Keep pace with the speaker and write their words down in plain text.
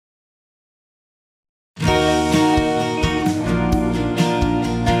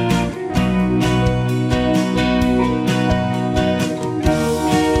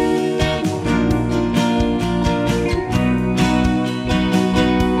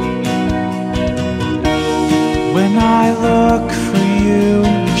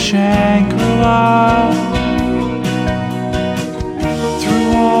Shangri-La, through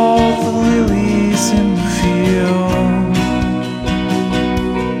all the lilies in the field,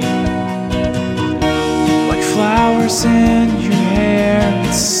 like flowers in your hair.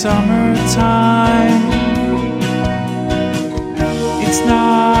 It's summertime. It's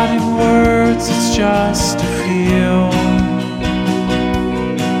not in words, it's just a feel.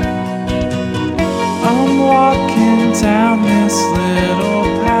 I'm walking down this little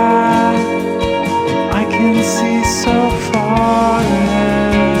path. I can see so far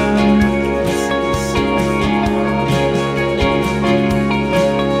ahead.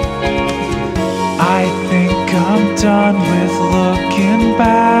 I think I'm done with looking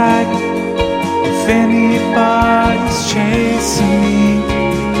back. If anybody's chasing me,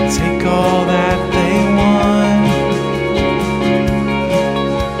 take all that they want.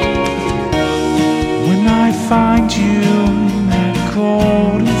 When I find you in that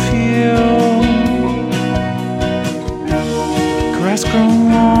golden field, grass grown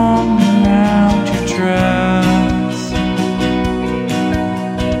long around your dress,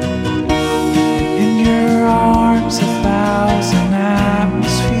 in your arms 1,000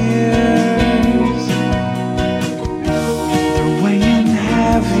 atmospheres, they're weighing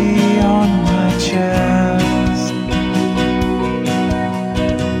heavy on my chest.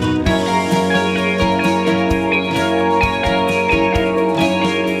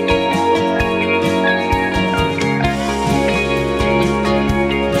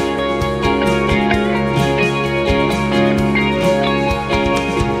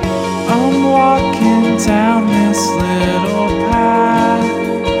 I'm walking down this little path.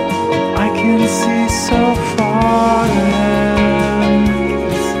 I can see so far ahead.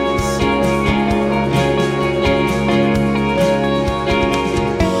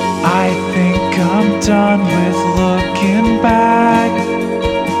 I think I'm done with looking back.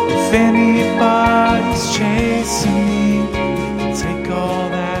 If anybody